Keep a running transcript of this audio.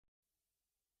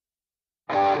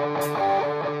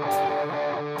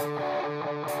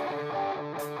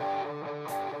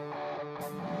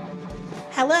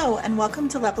Hello, and welcome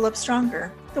to Level Up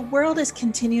Stronger. The world is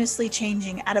continuously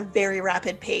changing at a very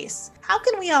rapid pace. How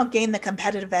can we all gain the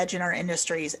competitive edge in our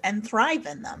industries and thrive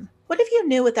in them? What if you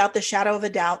knew without the shadow of a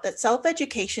doubt that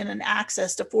self-education and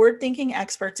access to forward-thinking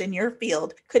experts in your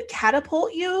field could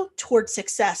catapult you towards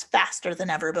success faster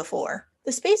than ever before?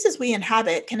 The spaces we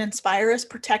inhabit can inspire us,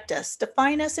 protect us,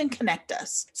 define us, and connect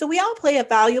us, so we all play a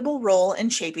valuable role in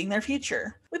shaping their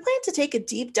future. We plan to take a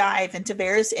deep dive into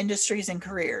various industries and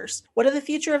careers. What are the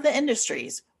future of the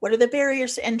industries? What are the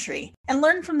barriers to entry? And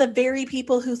learn from the very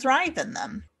people who thrive in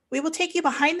them. We will take you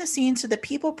behind the scenes to the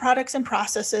people, products, and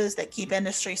processes that keep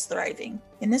industries thriving.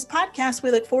 In this podcast,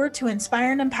 we look forward to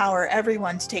inspire and empower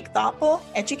everyone to take thoughtful,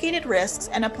 educated risks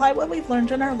and apply what we've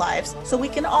learned in our lives so we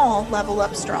can all level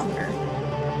up stronger.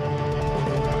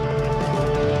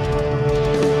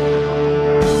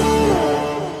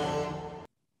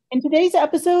 In today's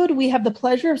episode, we have the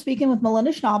pleasure of speaking with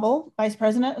Melinda Schnabel, Vice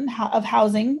President of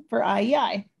Housing for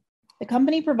IEI. The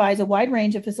company provides a wide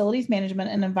range of facilities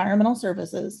management and environmental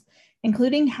services,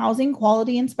 including housing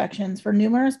quality inspections for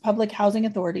numerous public housing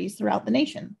authorities throughout the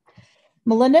nation.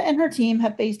 Melinda and her team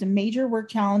have faced major work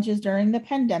challenges during the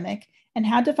pandemic and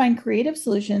had to find creative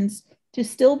solutions to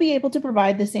still be able to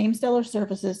provide the same stellar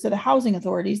services to the housing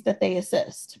authorities that they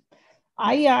assist.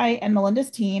 IEI and Melinda's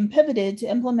team pivoted to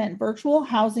implement virtual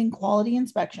housing quality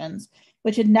inspections,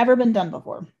 which had never been done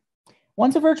before.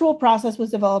 Once a virtual process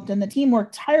was developed and the team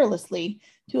worked tirelessly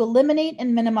to eliminate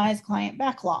and minimize client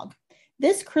backlog.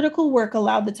 This critical work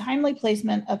allowed the timely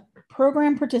placement of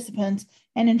program participants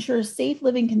and ensures safe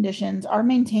living conditions are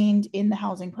maintained in the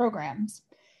housing programs.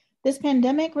 This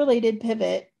pandemic-related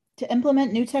pivot to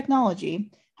implement new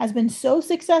technology has been so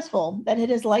successful that it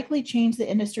has likely changed the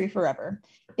industry forever.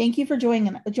 Thank you for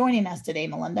joining us today,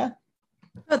 Melinda.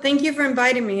 Oh, thank you for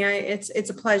inviting me. It's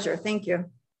a pleasure. Thank you.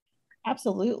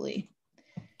 Absolutely.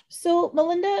 So,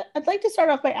 Melinda, I'd like to start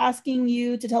off by asking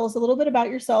you to tell us a little bit about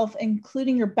yourself,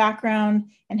 including your background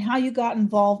and how you got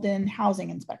involved in housing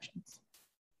inspections.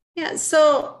 Yeah,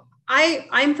 so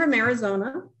I'm from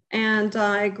Arizona, and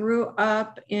I grew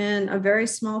up in a very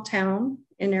small town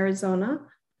in Arizona.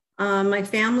 My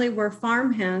family were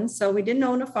farm hands, so we didn't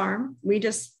own a farm. We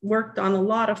just worked on a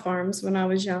lot of farms when I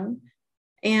was young.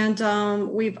 And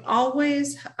we've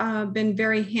always been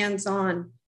very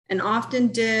hands-on and often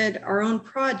did our own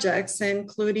projects,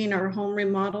 including our home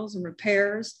remodels and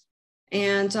repairs.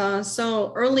 And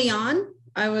so early on,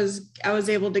 I was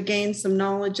able to gain some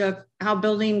knowledge of how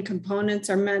building components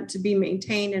are meant to be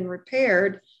maintained and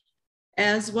repaired,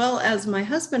 as well as my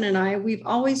husband and I. We've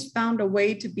always found a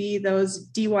way to be those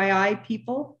DIY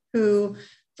people who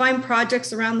find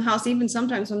projects around the house, even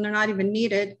sometimes when they're not even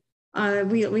needed.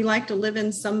 We like to live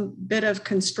in some bit of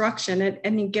construction at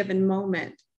any given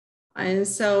moment. And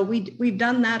so we've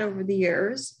done that over the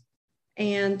years.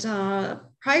 And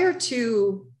prior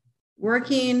to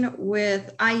working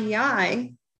with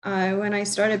IEI, when I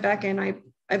started back in,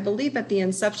 I believe at the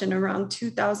inception around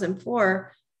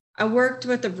 2004, I worked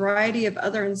with a variety of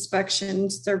other inspection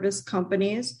service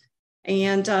companies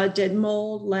and did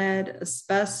mold, lead,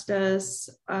 asbestos,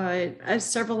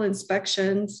 several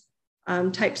inspections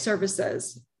type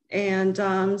services. And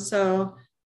so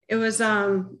it was,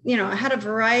 I had a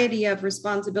variety of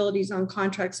responsibilities on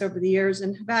contracts over the years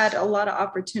and have had a lot of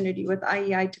opportunity with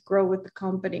IEI to grow with the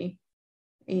company.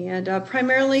 And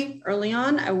primarily early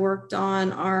on, I worked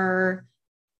on our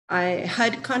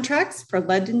HUD contracts for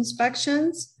lead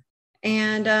inspections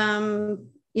and,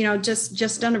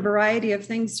 just done a variety of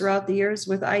things throughout the years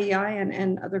with IEI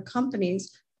and other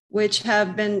companies, which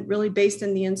have been really based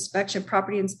in the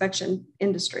property inspection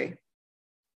industry.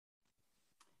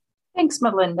 Thanks,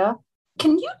 Melinda.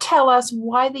 Can you tell us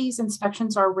why these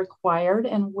inspections are required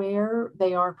and where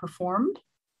they are performed?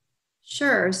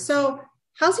 Sure. So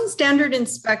housing standard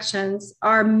inspections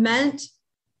are meant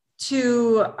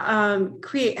to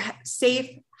create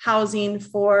safe housing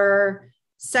for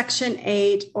Section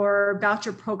 8 or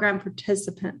voucher program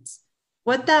participants.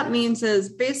 What that means is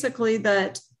basically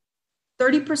that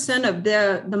 30% of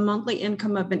the monthly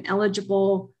income of an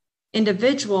eligible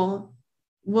individual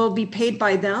will be paid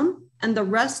by them, and the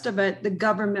rest of it, the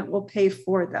government will pay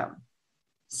for them.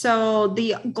 So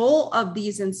the goal of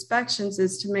these inspections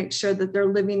is to make sure that they're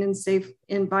living in safe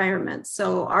environments.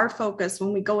 So our focus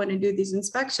when we go in and do these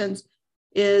inspections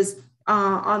is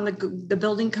on the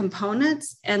building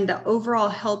components and the overall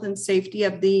health and safety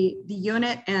of the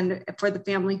unit and for the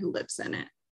family who lives in it.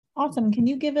 Awesome. Can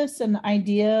you give us an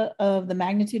idea of the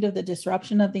magnitude of the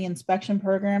disruption of the inspection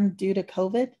program due to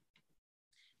COVID?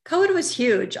 COVID was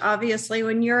huge. Obviously,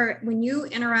 when you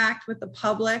interact with the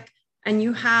public and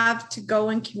you have to go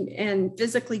and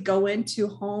physically go into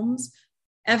homes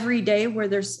every day where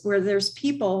there's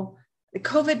people, the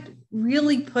COVID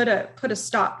really put a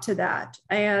stop to that.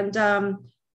 And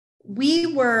we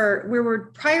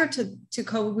were prior to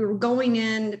COVID, we were going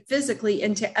in physically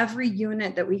into every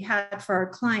unit that we had for our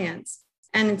clients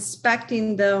and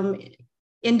inspecting them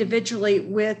individually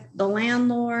with the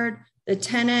landlord, the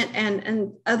tenant,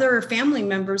 and other family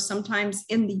members sometimes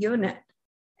in the unit.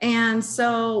 And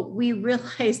so we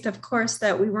realized, of course,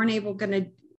 that we were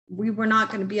not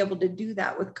going to be able to do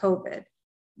that with COVID,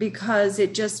 because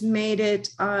it just made it,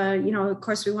 of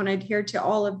course, we want to adhere to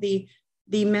all of the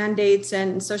mandates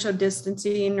and social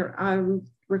distancing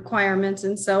requirements.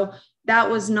 And so that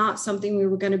was not something we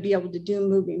were going to be able to do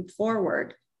moving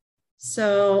forward.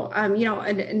 So,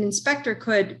 an inspector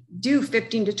could do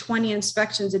 15 to 20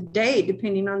 inspections a day,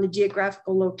 depending on the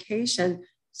geographical location.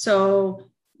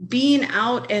 So being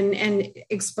out and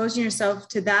exposing yourself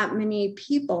to that many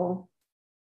people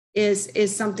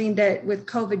is something that with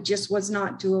COVID just was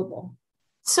not doable.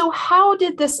 So how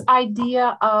did this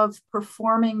idea of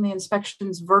performing the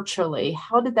inspections virtually,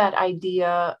 how did that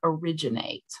idea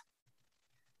originate?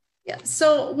 Yeah.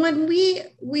 So when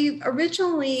we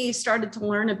originally started to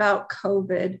learn about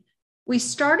COVID, we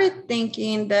started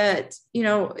thinking that,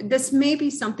 this may be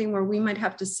something where we might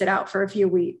have to sit out for a few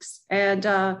weeks. And,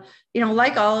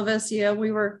 like all of us,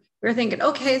 we were thinking,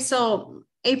 okay, so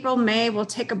April, May, we'll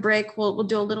take a break. We'll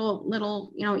do a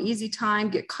little, easy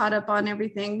time, get caught up on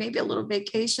everything, maybe a little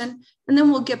vacation, and then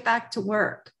we'll get back to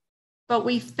work. But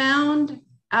we found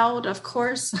out, of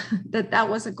course, that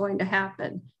wasn't going to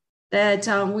happen, that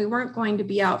we weren't going to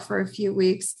be out for a few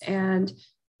weeks. And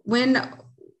when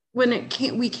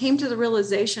we came to the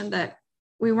realization that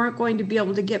we weren't going to be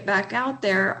able to get back out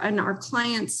there, and our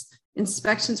clients'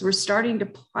 inspections were starting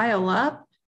to pile up,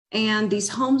 and these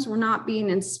homes were not being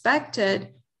inspected,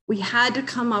 we had to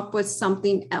come up with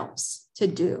something else to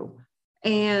do.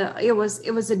 And it was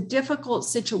a difficult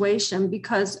situation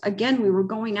because, again, we were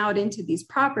going out into these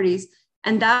properties,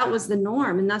 and that was the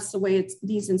norm. And that's the way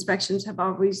these inspections have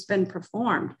always been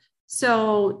performed.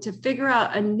 So to figure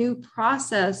out a new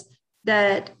process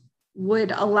that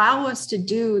would allow us to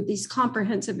do these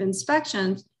comprehensive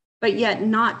inspections, but yet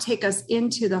not take us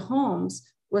into the homes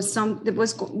was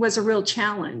a real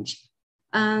challenge.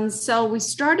 And so we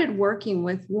started working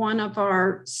with one of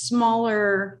our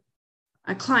smaller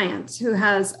clients who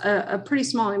has a pretty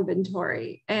small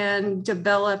inventory, and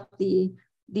developed the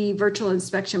virtual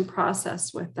inspection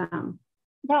process with them.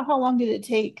 About how long did it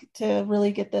take to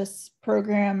really get this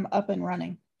program up and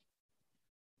running?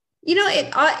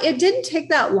 It didn't take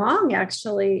that long,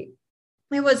 actually.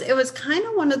 It was kind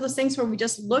of one of those things where we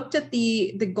just looked at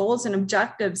the goals and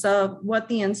objectives of what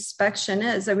the inspection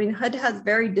is. I mean, HUD has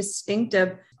very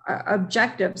distinctive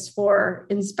objectives for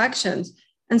inspections.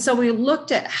 And so we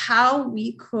looked at how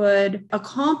we could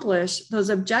accomplish those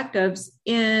objectives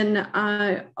in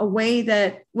a way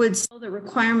that would fill the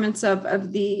requirements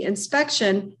of the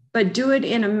inspection, but do it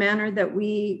in a manner that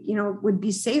we, would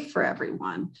be safe for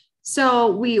everyone.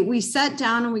 So we sat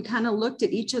down and we kind of looked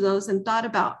at each of those and thought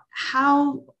about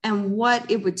how and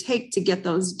what it would take to get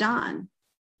those done.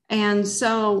 And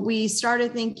so we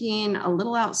started thinking a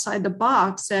little outside the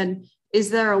box, and is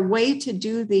there a way to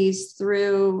do these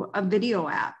through a video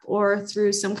app or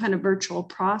through some kind of virtual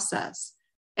process?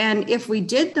 And if we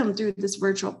did them through this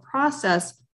virtual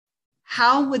process,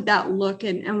 how would that look,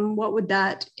 and what would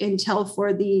that entail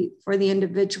for the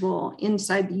individual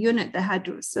inside the unit that had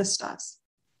to assist us?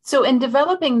 So in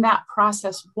developing that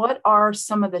process, what are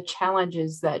some of the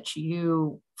challenges that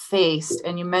you faced?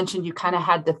 And you mentioned you kind of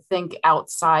had to think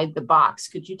outside the box.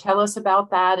 Could you tell us about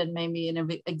that, and maybe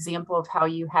an example of how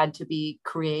you had to be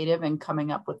creative in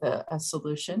coming up with a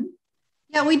solution?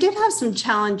 Yeah, we did have some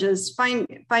challenges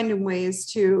finding ways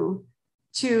to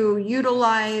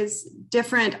utilize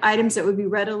different items that would be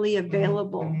readily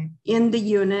available in the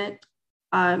unit,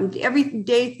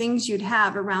 everyday things you'd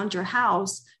have around your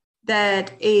house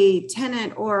that a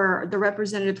tenant or the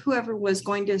representative, whoever was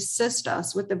going to assist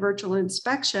us with the virtual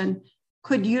inspection,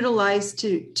 could utilize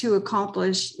to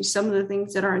accomplish some of the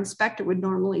things that our inspector would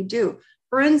normally do.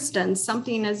 For instance,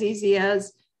 something as easy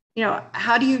as,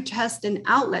 how do you test an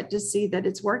outlet to see that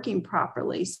it's working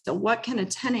properly? So what can a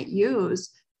tenant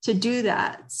use to do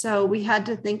that? So we had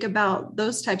to think about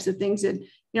those types of things. And,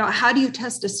 how do you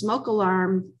test a smoke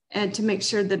alarm and to make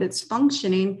sure that it's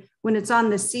functioning when it's on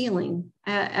the ceiling?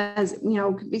 As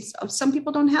some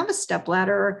people don't have a step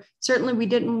ladder, or certainly we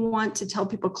didn't want to tell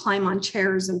people climb on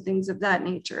chairs and things of that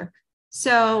nature.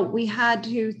 So we had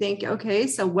to think, okay,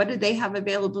 so what do they have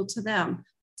available to them?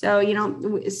 So,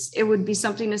 it would be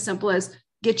something as simple as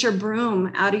get your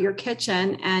broom out of your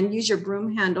kitchen and use your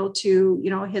broom handle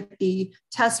to, hit the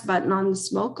test button on the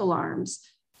smoke alarms,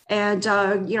 and,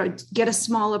 get a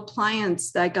small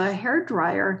appliance like a hair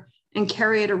dryer and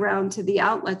carry it around to the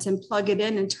outlets and plug it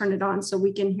in and turn it on so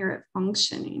we can hear it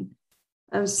functioning.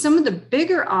 Some of the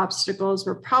bigger obstacles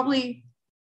were probably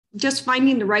just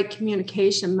finding the right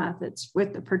communication methods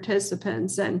with the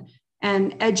participants and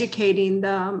educating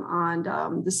them on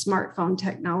the smartphone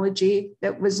technology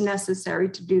that was necessary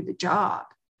to do the job.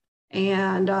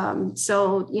 And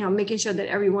so, making sure that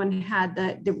everyone had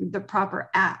the proper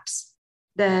apps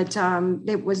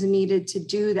that was needed to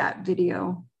do that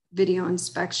video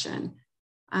inspection.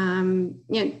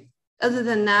 Other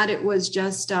than that, it was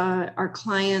just our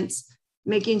clients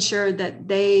making sure that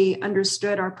they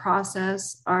understood our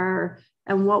process,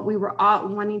 and what we were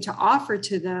wanting to offer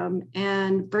to them,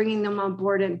 and bringing them on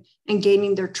board and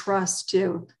gaining their trust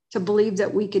to believe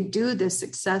that we could do this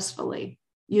successfully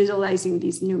utilizing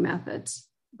these new methods.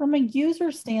 From a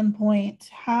user standpoint,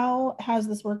 how has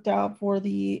this worked out for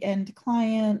the end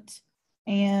client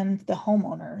and the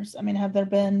homeowners? I mean, have there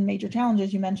been major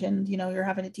challenges? You mentioned, you're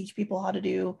having to teach people how to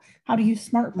use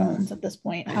smartphones at this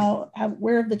point.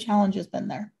 Where have the challenges been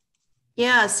there?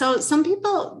 Yeah, so some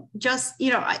people just,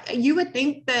 you would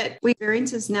think that we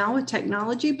experiences now with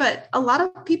technology, but a lot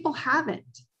of people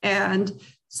haven't. And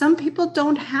some people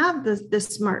don't have the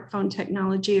smartphone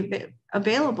technology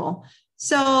available.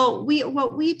 So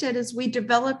what we did is we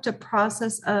developed a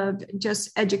process of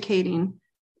just educating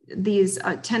these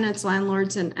tenants,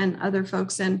 landlords, and other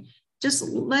folks, and just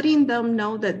letting them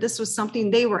know that this was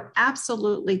something they were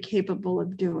absolutely capable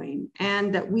of doing,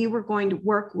 and that we were going to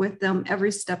work with them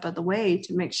every step of the way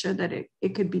to make sure that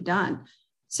it could be done.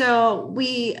 So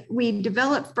we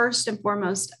developed first and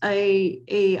foremost a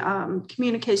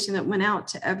communication that went out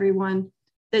to everyone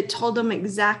that told them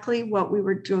exactly what we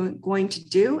were going to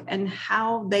do and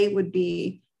how they would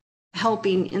be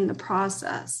helping in the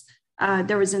process.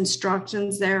 There was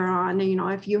instructions there on,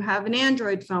 if you have an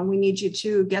Android phone, we need you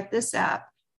to get this app.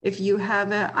 If you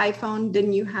have an iPhone,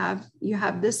 then you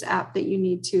have this app that you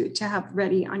need to have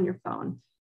ready on your phone.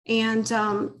 And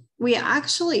we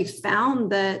actually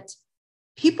found that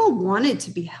people wanted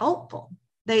to be helpful.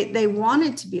 They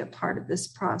wanted to be a part of this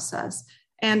process.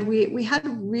 And we had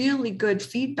really good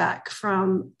feedback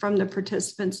from the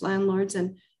participants, landlords,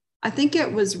 and I think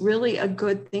it was really a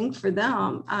good thing for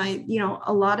them.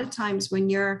 A lot of times when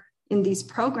you're in these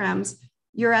programs,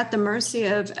 you're at the mercy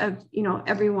of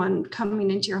everyone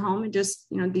coming into your home, and just,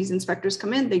 these inspectors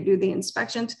come in, they do the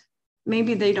inspections.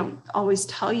 Maybe they don't always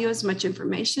tell you as much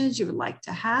information as you would like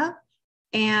to have.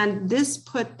 And this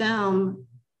put them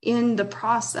in the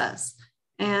process.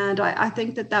 And I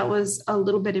think that was a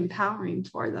little bit empowering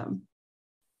for them.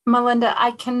 Melinda,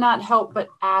 I cannot help but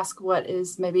ask, what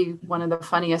is maybe one of the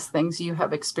funniest things you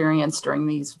have experienced during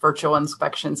these virtual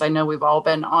inspections? I know we've all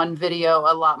been on video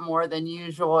a lot more than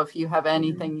usual. If you have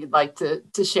anything you'd like to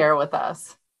share with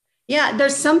us. Yeah,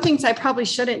 there's some things I probably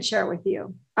shouldn't share with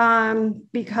you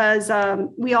because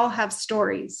we all have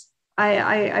stories.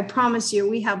 I promise you,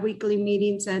 we have weekly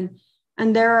meetings, and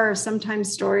there are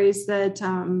sometimes stories that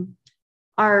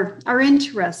are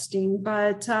interesting.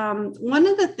 But one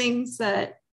of the things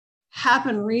that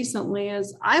happened recently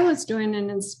is I was doing an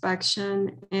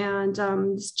inspection, and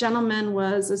this gentleman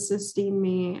was assisting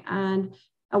me. And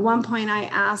at one point I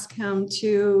asked him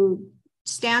to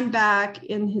stand back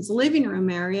in his living room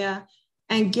area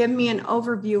and give me an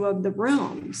overview of the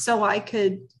room so I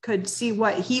could see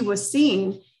what he was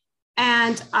seeing.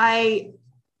 And I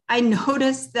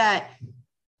noticed that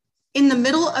in the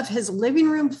middle of his living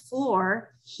room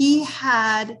floor, he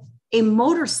had a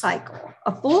motorcycle,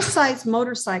 a full-size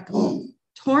motorcycle,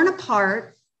 torn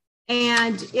apart,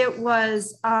 and it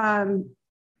was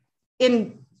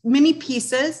in many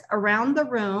pieces around the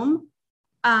room.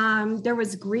 There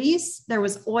was grease, there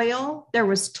was oil, there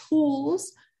was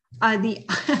tools.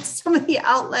 Some of the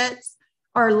outlets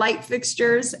or light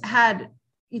fixtures had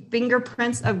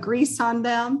fingerprints of grease on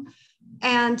them.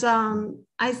 And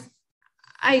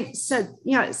I said,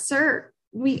 sir,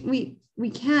 we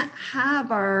can't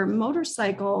have our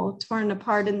motorcycle torn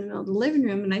apart in the middle of the living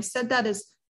room. And I said that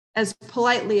as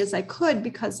politely as I could,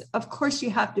 because of course you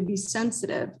have to be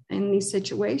sensitive in these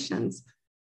situations.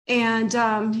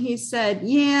 And he said,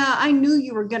 yeah, I knew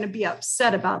you were going to be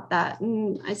upset about that.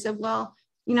 And I said, well,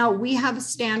 we have a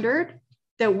standard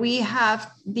that we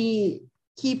have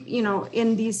keep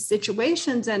in these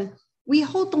situations, and we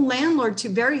hold the landlord to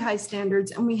very high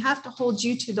standards, and we have to hold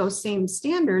you to those same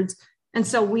standards. And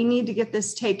so we need to get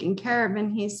this taken care of.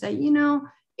 And he said,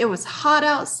 it was hot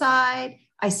outside.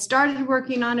 I started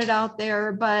working on it out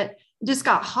there, but it just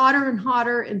got hotter and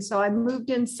hotter. And so I moved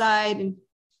inside, and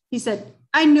he said,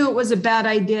 I knew it was a bad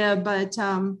idea, but,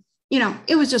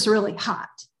 it was just really hot.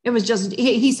 It was just,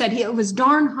 he said it was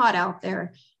darn hot out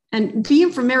there. And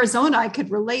being from Arizona, I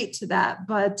could relate to that.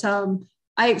 But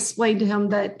I explained to him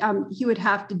that he would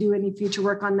have to do any future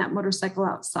work on that motorcycle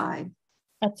outside.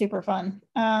 That's super fun.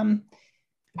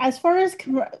 As far as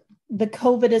the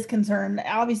COVID is concerned,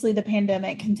 obviously the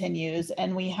pandemic continues,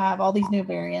 and we have all these new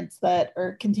variants that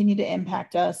continue to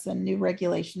impact us and new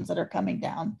regulations that are coming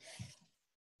down.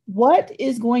 What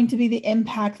is going to be the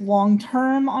impact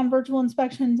long-term on virtual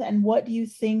inspections, and what do you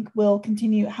think will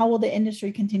continue? How will the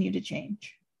industry continue to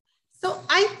change? So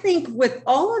I think with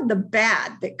all of the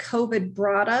bad that COVID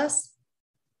brought us,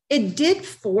 it did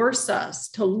force us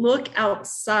to look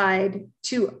outside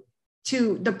to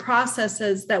the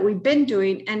processes that we've been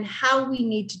doing and how we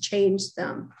need to change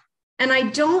them. And I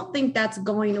don't think that's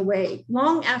going away.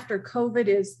 Long after COVID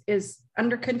is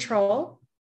under control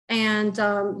and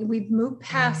we've moved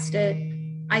past it,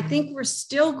 I think we're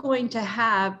still going to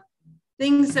have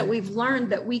things that we've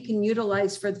learned that we can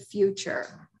utilize for the future.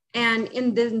 And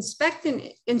in the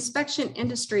inspection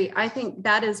industry, I think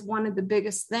that is one of the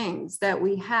biggest things that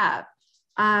we have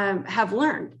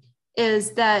learned,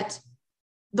 is that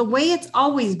the way it's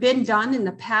always been done in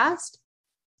the past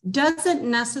doesn't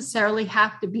necessarily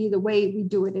have to be the way we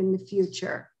do it in the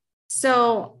future.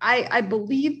 So I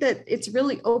believe that it's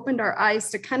really opened our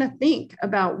eyes to kind of think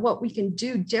about what we can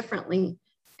do differently.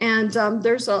 And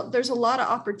there's a lot of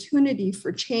opportunity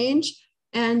for change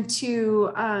and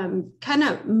to kind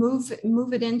of move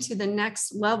it into the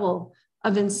next level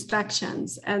of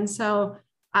inspections. And so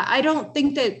I don't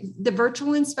think that the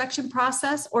virtual inspection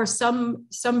process or some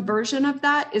version of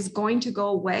that is going to go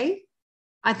away.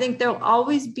 I think there'll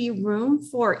always be room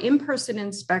for in-person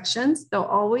inspections. There'll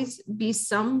always be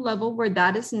some level where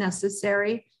that is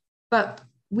necessary, but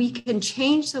we can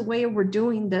change the way we're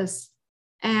doing this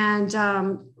and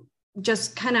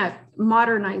just kind of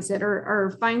modernize it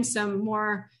or find some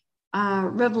more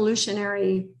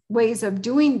revolutionary ways of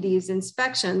doing these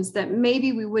inspections that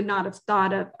maybe we would not have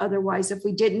thought of otherwise if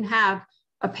we didn't have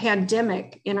a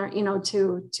pandemic in our,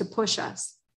 to push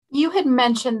us. You had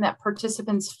mentioned that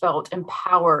participants felt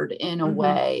empowered in a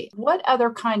way. What other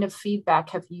kind of feedback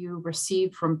have you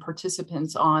received from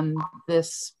participants on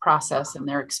this process and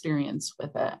their experience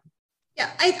with it? Yeah,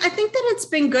 I think that it's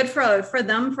been good for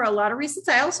them for a lot of reasons.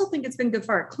 I also think it's been good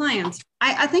for our clients.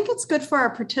 I think it's good for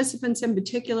our participants in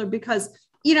particular because,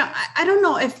 I don't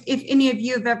know if any of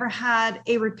you have ever had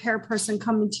a repair person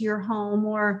come into your home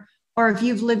or if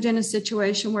you've lived in a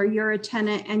situation where you're a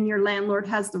tenant and your landlord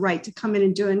has the right to come in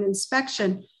and do an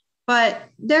inspection, but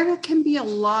there can be a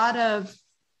lot of,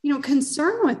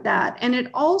 concern with that. And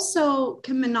it also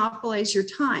can monopolize your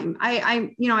time. I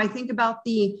think about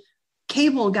the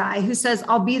cable guy who says,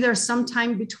 I'll be there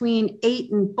sometime between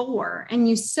 8 and 4. And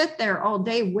you sit there all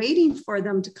day waiting for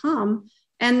them to come.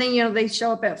 And then, they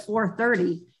show up at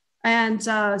 4:30. And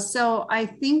so I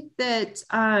think that,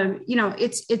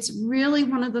 it's really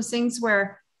one of those things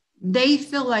where they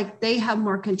feel like they have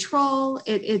more control.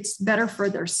 It's better for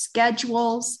their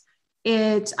schedules.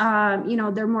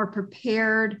 They're more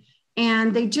prepared,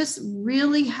 and they just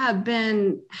really have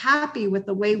been happy with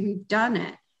the way we've done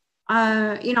it.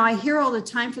 I hear all the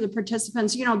time for the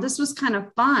participants, this was kind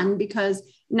of fun because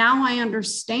now I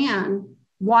understand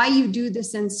why you do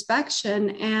this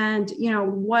inspection and,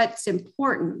 what's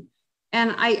important.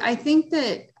 And I think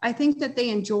that they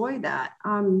enjoy that.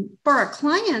 For our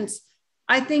clients,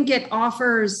 I think it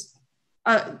offers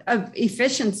a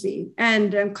efficiency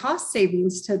and cost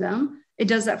savings to them. It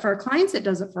does that for our clients. It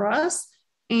does it for us.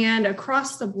 And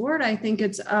across the board, I think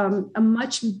it's a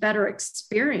much better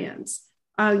experience.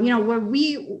 Where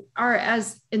we are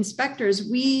as inspectors,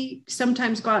 we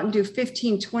sometimes go out and do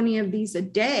 15, 20 of these a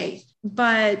day,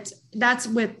 but that's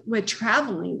with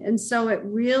traveling. And so it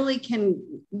really can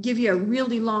give you a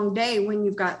really long day when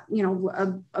you've got,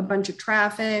 a bunch of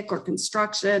traffic or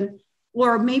construction,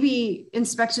 or maybe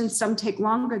inspections, some take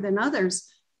longer than others.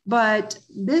 But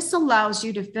this allows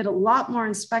you to fit a lot more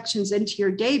inspections into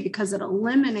your day because it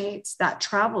eliminates that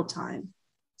travel time.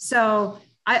 So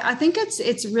I think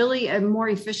it's really a more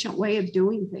efficient way of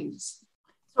doing things.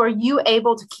 So are you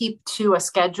able to keep to a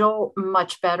schedule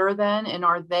much better then? And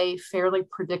are they fairly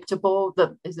predictable?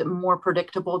 Is it more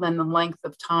predictable than the length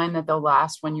of time that they'll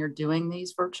last when you're doing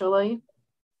these virtually?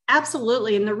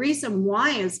 Absolutely. And the reason why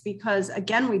is because,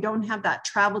 again, we don't have that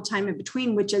travel time in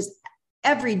between, which is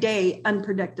every day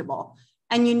unpredictable.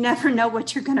 and you never know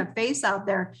what you're going to face out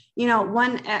there. You know,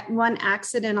 one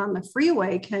accident on the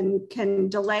freeway can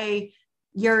delay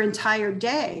your entire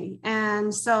day.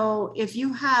 And so if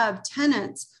you have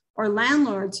tenants or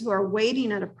landlords who are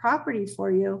waiting at a property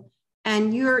for you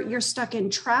and you're stuck in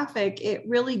traffic, it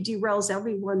really derails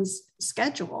everyone's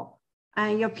schedule.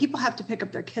 You know, people have to pick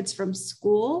up their kids from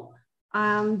school.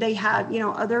 They have, you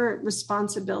know, other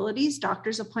responsibilities,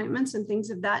 doctor's appointments and things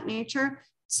of that nature.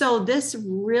 So this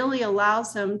really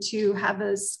allows them to have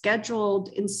a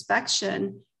scheduled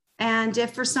inspection. And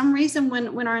if for some reason,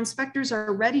 when our inspectors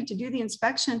are ready to do the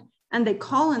inspection and they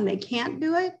call and they can't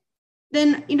do it,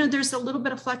 then, you know, there's a little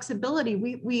bit of flexibility.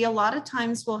 We a lot of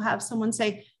times will have someone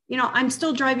say, you know, I'm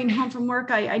still driving home from work.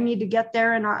 I need to get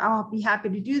there and I'll be happy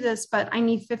to do this, but I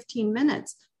need 15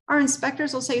 minutes. Our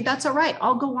inspectors will say, that's all right.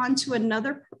 I'll go on to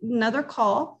another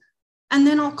call and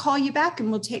then I'll call you back and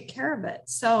we'll take care of it.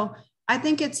 So I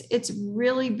think it's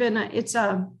really been it's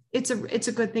a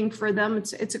good thing for them.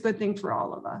 It's a good thing for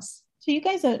all of us. So you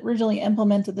guys originally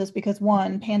implemented this because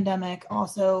one, pandemic,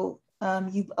 also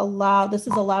this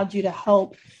has allowed you to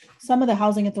help some of the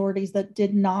housing authorities that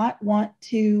did not want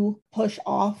to push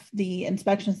off the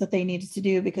inspections that they needed to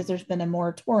do because there's been a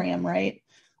moratorium, right,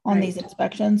 on these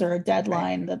inspections, or a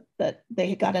deadline that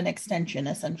they got an extension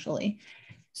essentially.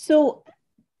 So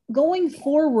going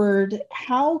forward,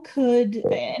 how could,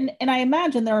 and I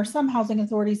imagine there are some housing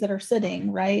authorities that are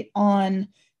sitting right on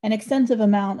an extensive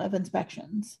amount of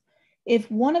inspections.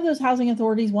 If one of those housing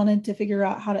authorities wanted to figure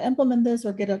out how to implement this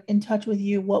or get in touch with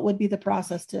you, what would be the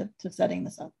process to setting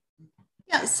this up?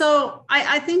 Yeah, so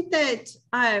I think that,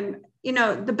 you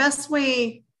know, the best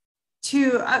way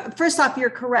to, first off, you're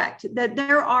correct that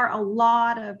there are a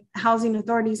lot of housing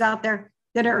authorities out there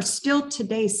that are still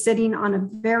today sitting on a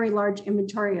very large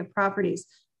inventory of properties.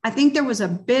 I think there was a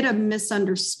bit of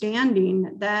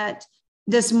misunderstanding that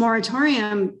this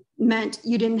moratorium meant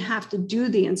you didn't have to do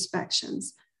the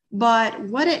inspections. But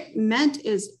what it meant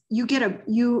is you could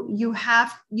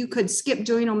skip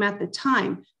doing them at the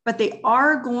time, but they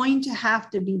are going to have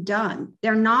to be done.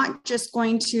 They're not just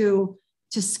going to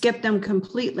skip them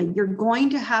completely. You're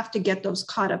going to have to get those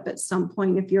caught up at some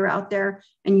point if you're out there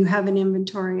and you have an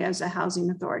inventory as a housing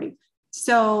authority.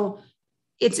 So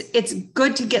it's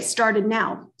good to get started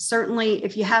now. Certainly,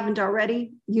 if you haven't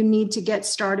already, you need to get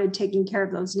started taking care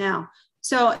of those now.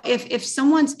 So if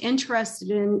someone's interested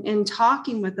in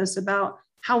talking with us about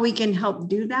how we can help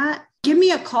do that, give me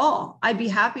a call. I'd be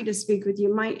happy to speak with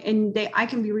you. I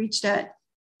can be reached at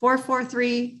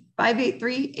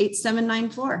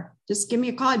 443-583-8794. Just give me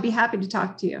a call. I'd be happy to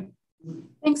talk to you.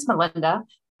 Thanks, Melinda.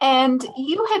 And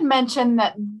you had mentioned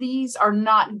that these are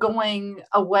not going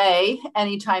away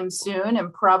anytime soon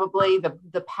and probably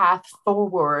the path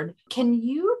forward. Can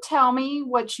you tell me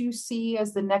what you see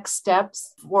as the next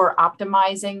steps for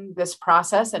optimizing this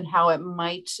process and how it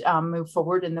might move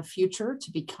forward in the future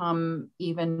to become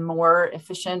even more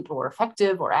efficient or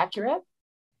effective or accurate?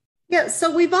 Yeah,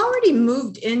 so we've already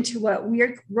moved into what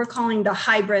we're calling the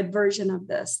hybrid version of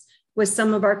this with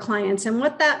some of our clients. And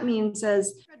what that means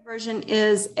is version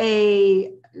is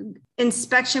a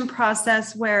inspection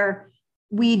process where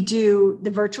we do the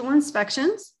virtual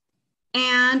inspections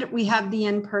and we have the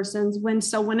in-persons.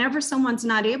 Whenever someone's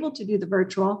not able to do the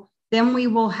virtual, then we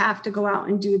will have to go out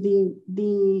and do the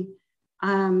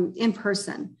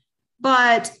in-person.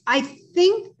 But I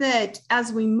think that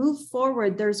as we move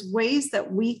forward, there's ways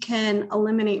that we can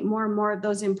eliminate more and more of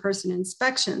those in-person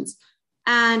inspections.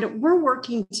 And we're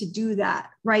working to do that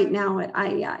right now at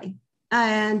IEI.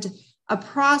 And a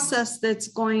process that's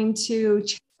going to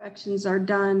inspections are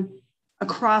done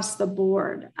across the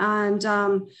board. And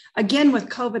again, with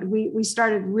COVID, we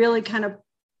started really kind of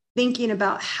thinking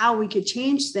about how we could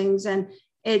change things. And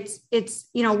it's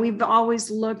we've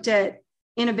always looked at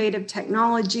innovative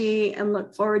technology and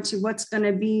look forward to what's going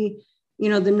to be,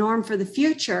 the norm for the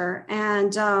future.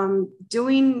 And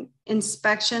doing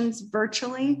inspections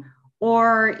virtually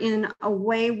or in a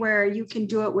way where you can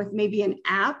do it with maybe an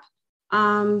app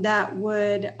that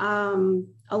would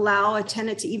allow a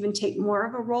tenant to even take more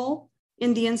of a role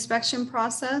in the inspection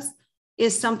process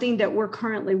is something that we're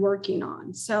currently working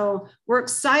on. So we're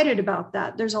excited about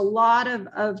that. There's a lot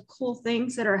of cool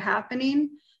things that are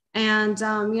happening. And,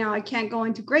 I can't go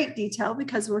into great detail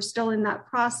because we're still in that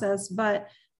process, but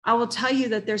I will tell you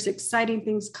that there's exciting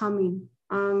things coming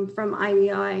from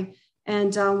IEI.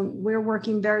 And we're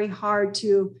working very hard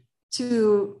to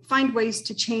find ways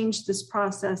to change this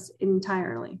process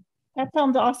entirely. That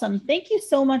sounds awesome. Thank you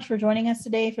so much for joining us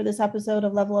today for this episode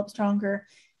of Level Up Stronger.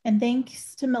 And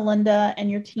thanks to Melinda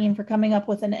and your team for coming up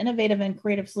with an innovative and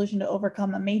creative solution to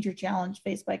overcome a major challenge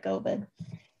faced by COVID.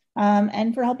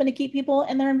 and for helping to keep people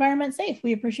and their environment safe.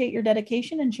 We appreciate your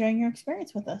dedication and sharing your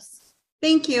experience with us.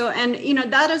 Thank you.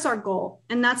 And, that is our goal.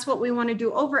 And that's what we want to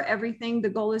do over everything. The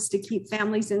goal is to keep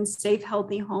families in safe,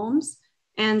 healthy homes.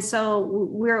 And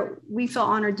so we feel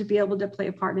honored to be able to play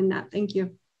a part in that. Thank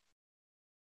you.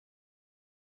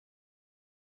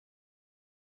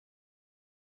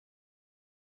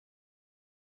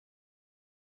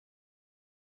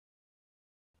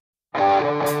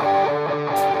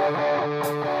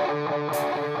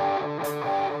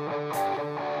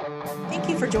 Thank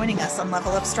you for joining us on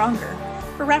Level Up Stronger.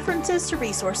 For references to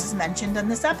resources mentioned in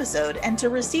this episode and to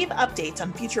receive updates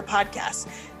on future podcasts,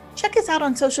 check us out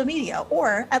on social media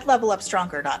or at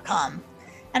levelupstronger.com.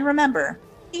 And remember,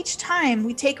 each time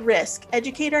we take risk,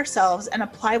 educate ourselves, and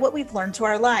apply what we've learned to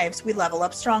our lives, we level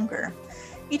up stronger.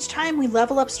 Each time we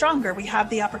level up stronger, we have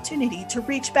the opportunity to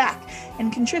reach back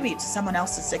and contribute to someone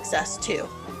else's success too.